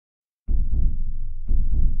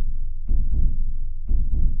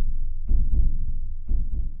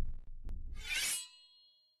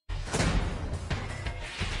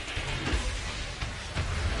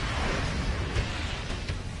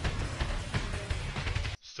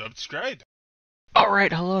subscribe.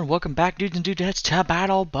 Alright, hello and welcome back, dudes and dudettes, to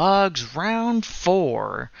Battle Bugs Round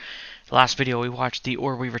 4. The last video we watched the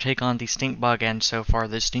Orb Weaver take on the Stink Bug, and so far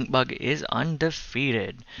the Stink Bug is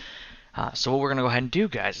undefeated. So what we're going to go ahead and do,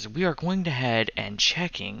 guys, is we are going to head and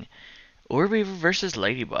checking Orb Weaver versus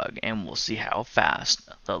Ladybug, and we'll see how fast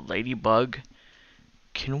the Ladybug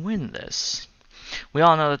can win this. We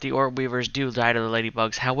all know that the Orb Weavers do die to the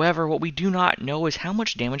Ladybugs. However, what we do not know is how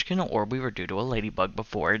much damage can an Orb Weaver do to a Ladybug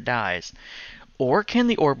before it dies. Or can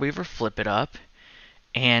the Orb Weaver flip it up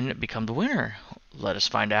and become the winner? Let us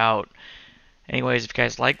find out. Anyways, if you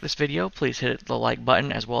guys like this video, please hit the like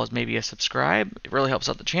button as well as maybe a subscribe. It really helps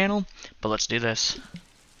out the channel, but let's do this.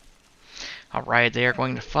 Alright, they are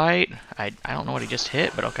going to fight. I don't know what he just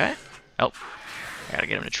hit, but okay. Oh, I gotta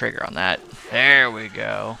get him to trigger on that. There we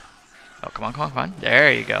go. Oh, come on, come on, come on.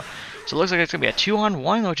 There you go. So it looks like it's going to be a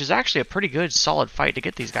 2-on-1, which is actually a pretty good, solid fight to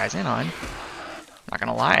get these guys in on. Not going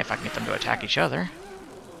to lie, if I can get them to attack each other.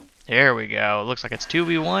 There we go. It looks like it's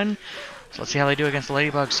 2v1. So let's see how they do against the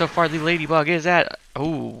Ladybug. So far, the Ladybug is at,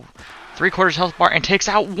 ooh, 3/4 health bar and takes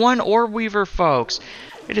out one Orb Weaver, folks.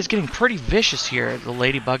 It is getting pretty vicious here. The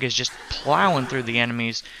Ladybug is just plowing through the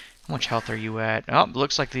enemies. How much health are you at? Oh,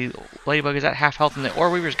 looks like the Ladybug is at half health and the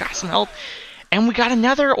Orb Weaver's got some health. And we got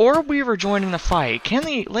another Orb Weaver joining the fight. Can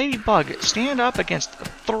the Ladybug stand up against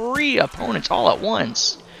 3 opponents all at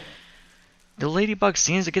once? The Ladybug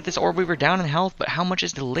seems to get this Orb Weaver down in health, but how much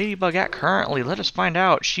is the Ladybug at currently? Let us find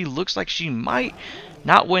out. She looks like she might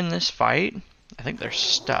not win this fight. I think they're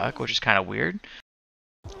stuck, which is kind of weird.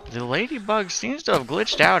 The Ladybug seems to have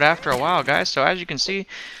glitched out after a while, guys. So as you can see,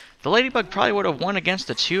 the Ladybug probably would have won against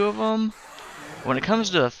the 2 of them. When it comes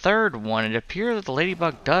to the 3rd one, it appears that the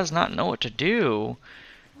Ladybug does not know what to do.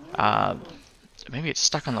 Maybe it's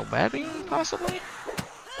stuck on the webbing, possibly?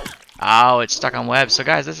 Oh, it's stuck on webs. So,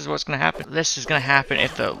 guys, this is what's going to happen. This is going to happen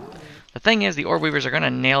if the thing is, the Orb Weavers are going to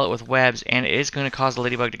nail it with webs, and it is going to cause the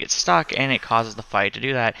Ladybug to get stuck, and it causes the fight to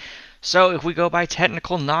do that. So, if we go by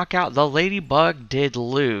technical knockout, the Ladybug did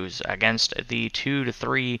lose against the 2 to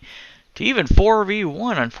 3 to even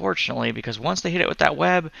 4v1, unfortunately, because once they hit it with that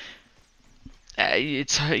web,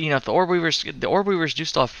 it's, you know, the Orb Weavers do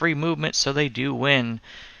still have free movement, so they do win.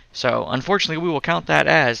 So, unfortunately, we will count that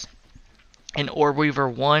as an Orb Weaver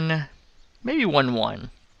 1, maybe 1-1.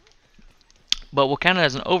 But we'll count it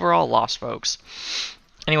as an overall loss, folks.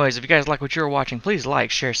 Anyways, if you guys like what you're watching, please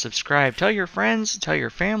like, share, subscribe, tell your friends, tell your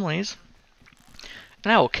families,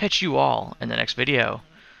 and I will catch you all in the next video.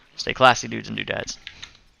 Stay classy, dudes and dudettes.